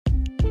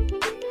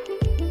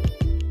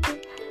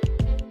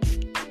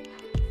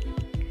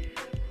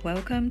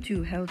Welcome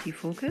to Healthy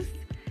Focus.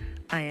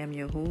 I am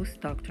your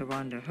host, Dr.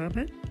 Rhonda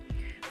Herbert.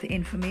 The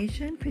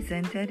information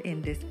presented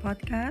in this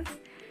podcast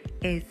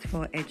is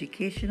for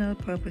educational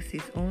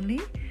purposes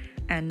only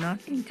and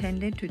not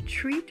intended to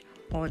treat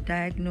or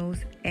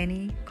diagnose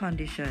any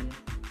condition.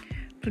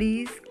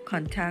 Please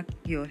contact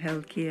your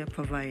healthcare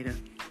provider.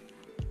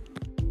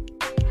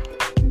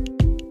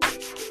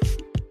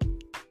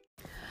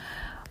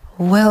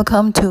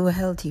 Welcome to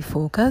Healthy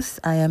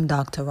Focus. I am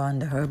Dr.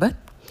 Rhonda Herbert.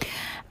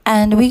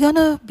 And we're going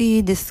to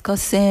be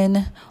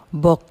discussing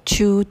Bok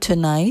Chool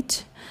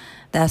tonight.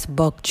 That's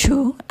Bok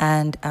Chool.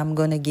 And I'm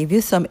going to give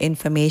you some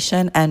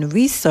information and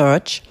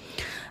research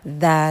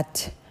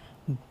about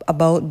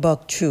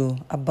Bok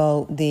Chool,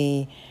 about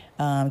the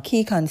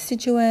key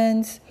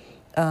constituents,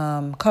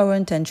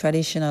 current and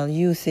traditional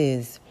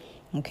uses.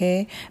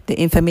 Okay, the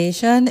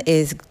information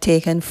is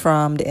taken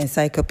from the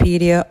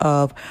Encyclopedia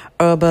of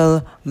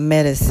Herbal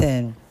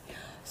Medicine.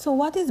 So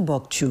what is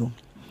Bok Chool?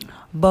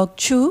 Bok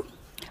Chool,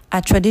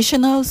 a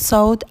traditional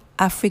South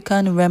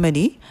African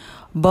remedy.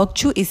 Bok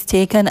Chool is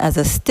taken as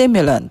a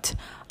stimulant,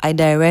 a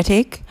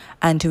diuretic,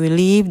 and to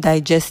relieve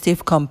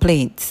digestive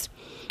complaints.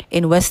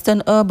 In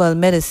Western herbal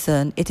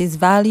medicine, it is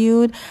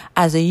valued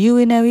as a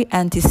urinary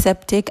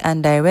antiseptic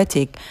and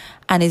diuretic,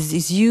 and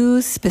is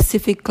used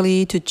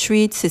specifically to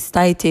treat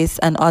cystitis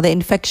and other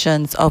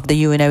infections of the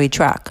urinary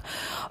tract.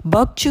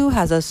 Bok Chool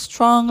has a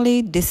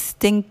strongly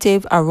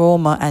distinctive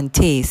aroma and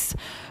taste,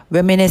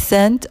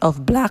 reminiscent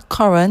of black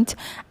currant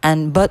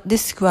but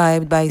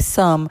described by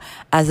some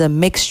as a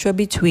mixture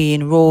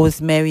between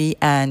rosemary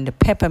and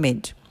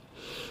peppermint.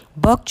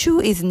 Bok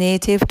Chool is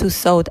native to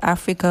South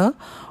Africa,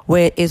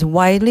 where it is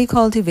widely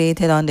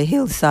cultivated on the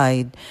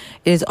hillside.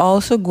 It is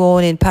also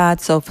grown in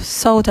parts of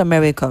South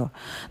America.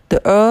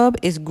 The herb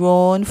is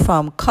grown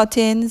from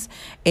cuttings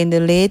in the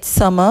late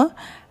summer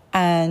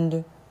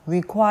and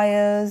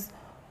requires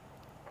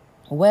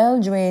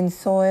well-drained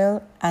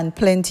soil and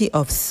plenty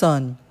of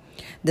sun.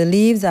 The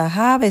leaves are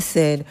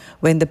harvested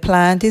when the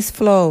plant is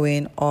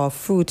flowering or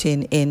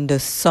fruiting in the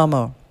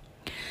summer.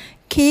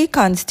 Key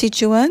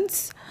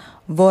constituents: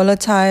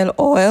 volatile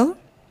oil,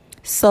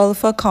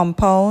 sulfur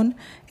compound,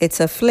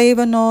 it's a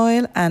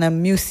flavonoid and a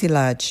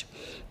mucilage.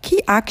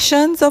 Key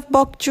actions of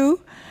Bok Chool: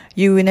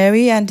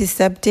 urinary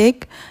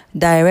antiseptic,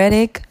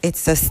 diuretic,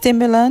 it's a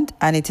stimulant,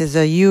 and it is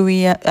a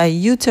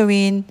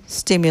uterine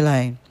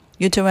stimulant.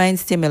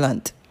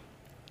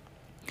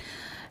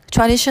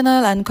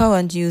 Traditional and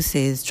current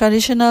uses.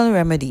 Traditional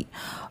remedy.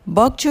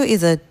 Bok Chool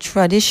is a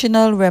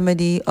traditional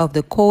remedy of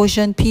the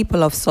Khoisan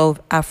people of South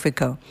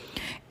Africa.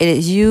 It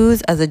is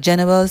used as a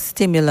general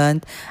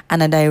stimulant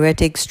and a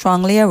diuretic,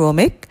 strongly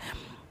aromatic,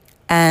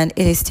 and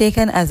it is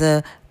taken as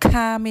a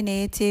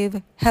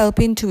carminative,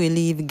 helping to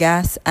relieve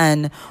gas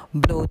and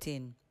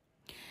bloating.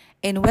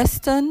 In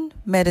Western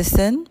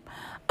medicine,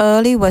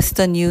 early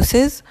Western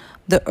uses,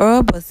 the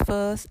herb was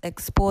first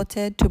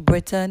exported to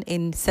Britain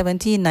in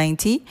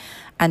 1790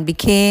 and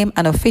became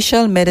an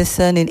official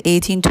medicine in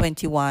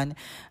 1821,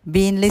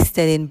 being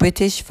listed in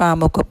British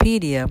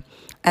Pharmacopoeia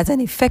as an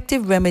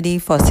effective remedy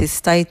for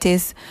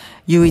cystitis,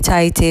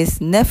 urethritis,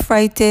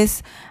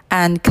 nephritis,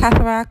 and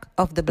cataract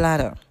of the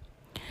bladder.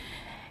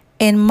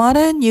 In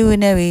modern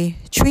urinary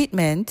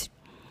treatment,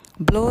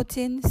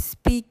 broadly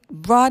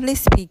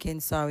speaking,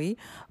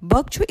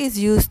 Bok Chool is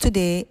used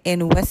today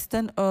in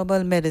Western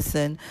herbal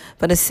medicine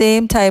for the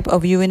same type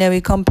of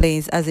urinary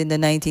complaints as in the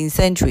 19th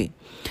century.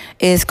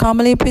 It is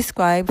commonly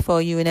prescribed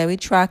for urinary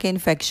tract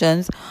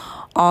infections,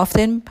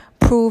 often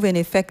proven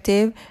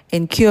effective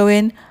in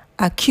curing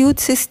acute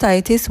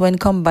cystitis when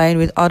combined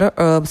with other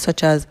herbs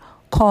such as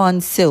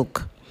corn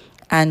silk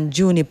and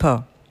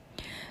juniper.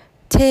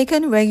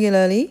 Taken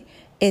regularly,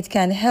 it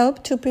can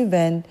help to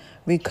prevent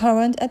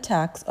recurrent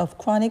attacks of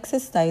chronic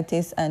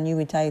cystitis and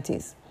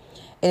urethritis.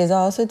 It is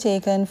also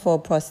taken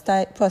for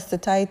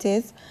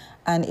prostatitis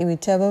and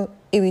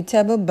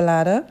irritable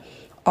bladder,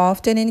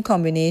 often in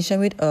combination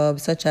with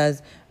herbs such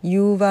as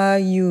uva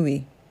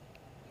urri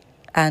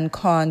and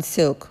corn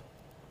silk.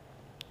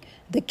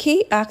 The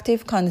key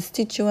active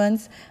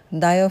constituents,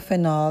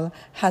 diaphenol,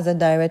 has a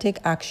diuretic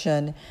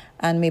action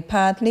and may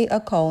partly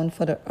account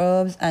for the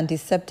herb's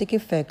antiseptic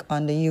effect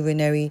on the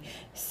urinary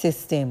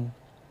system.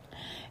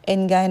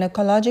 In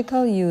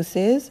gynecological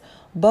uses,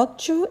 Bok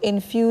Chool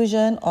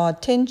infusion or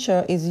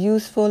tincture is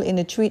useful in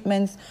the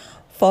treatments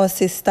for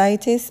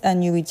cystitis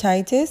and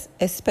urethritis,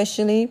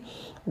 especially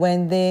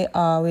when they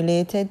are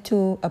related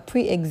to a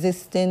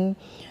pre-existing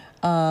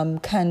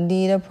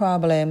candida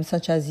problem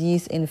such as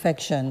yeast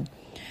infection.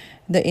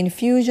 The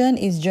infusion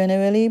is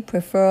generally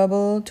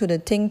preferable to the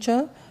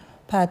tincture,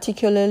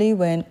 particularly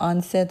when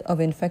onset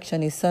of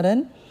infection is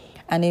sudden,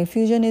 and the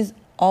infusion is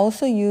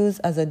also used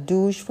as a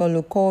douche for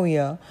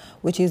leukorrhea,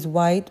 which is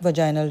white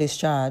vaginal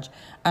discharge,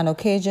 and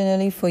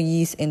occasionally for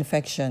yeast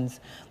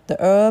infections. The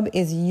herb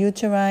is a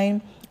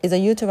uterine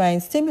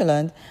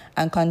stimulant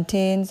and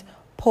contains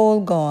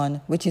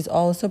polgon, which is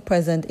also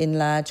present in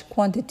large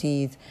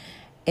quantities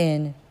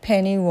in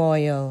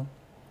pennyroyal.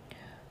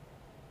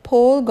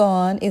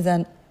 Polgon is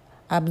an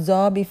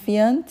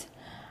absorbifiant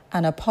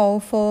and a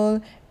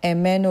powerful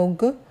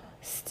emenog,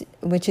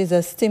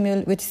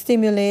 which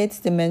stimulates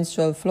the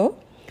menstrual flow,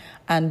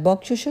 and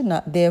bok choy should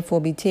not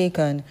therefore be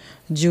taken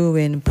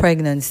during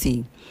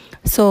pregnancy.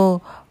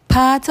 So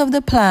parts of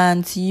the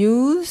plants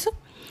used,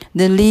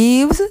 the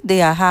leaves,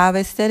 they are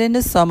harvested in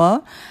the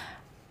summer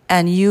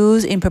and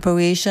used in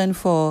preparation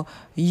for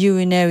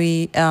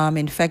urinary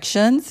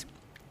infections.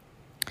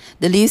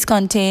 The leaves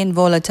contain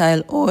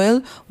volatile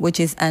oil, which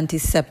is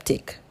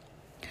antiseptic.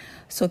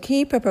 So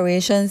key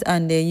preparations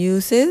and their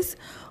uses.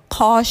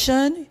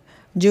 Caution: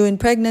 during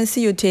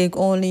pregnancy, you take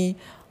only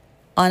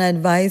on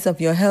advice of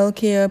your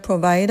healthcare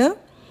provider,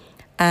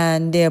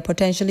 and they are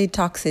potentially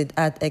toxic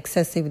at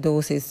excessive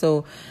doses.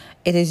 So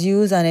it is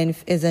used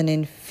as an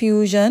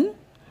infusion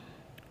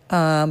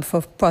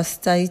for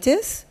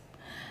prostatitis,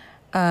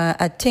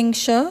 a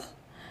tincture,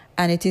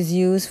 and it is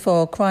used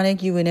for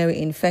chronic urinary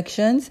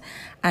infections,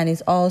 and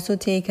is also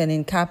taken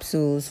in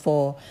capsules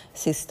for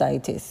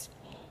cystitis.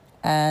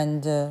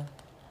 And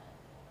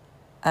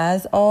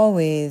as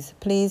always,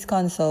 please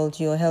consult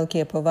your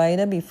healthcare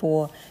provider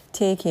before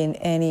taking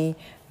any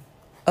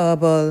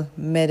herbal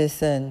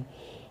medicine.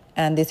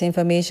 And this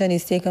information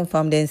is taken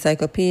from the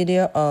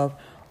Encyclopedia of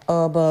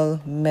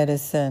Herbal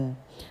Medicine.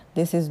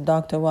 This is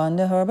Dr.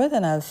 Rhonda Herbert,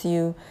 and I'll see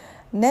you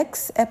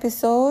next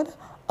episode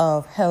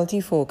of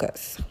Healthy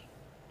Focus.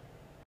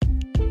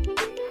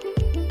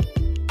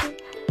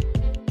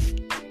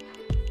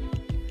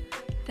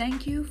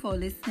 Thank you for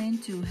listening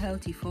to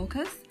Healthy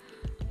Focus.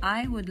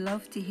 I would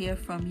love to hear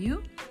from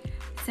you.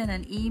 Send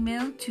an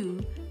email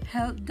to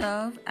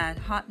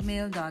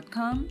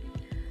healthdove@hotmail.com.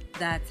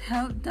 That's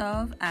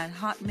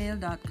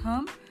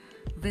healthdove@hotmail.com.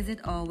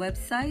 Visit our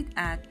website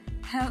at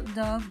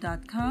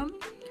healthdove.com.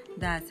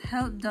 That's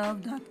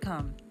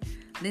healthdove.com.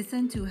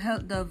 Listen to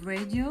Health Dove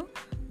Radio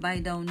by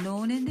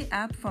downloading the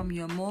app from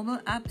your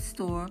mobile app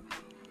store,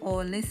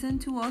 or listen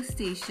to our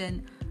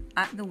station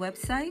at the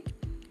website,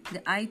 the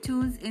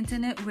iTunes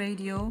Internet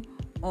Radio,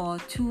 or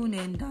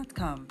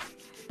tunein.com.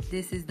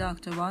 This is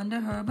Dr.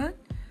 Rhonda Herbert.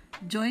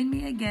 Join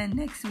me again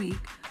next week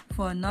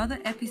for another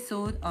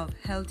episode of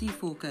Healthy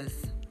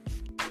Focus.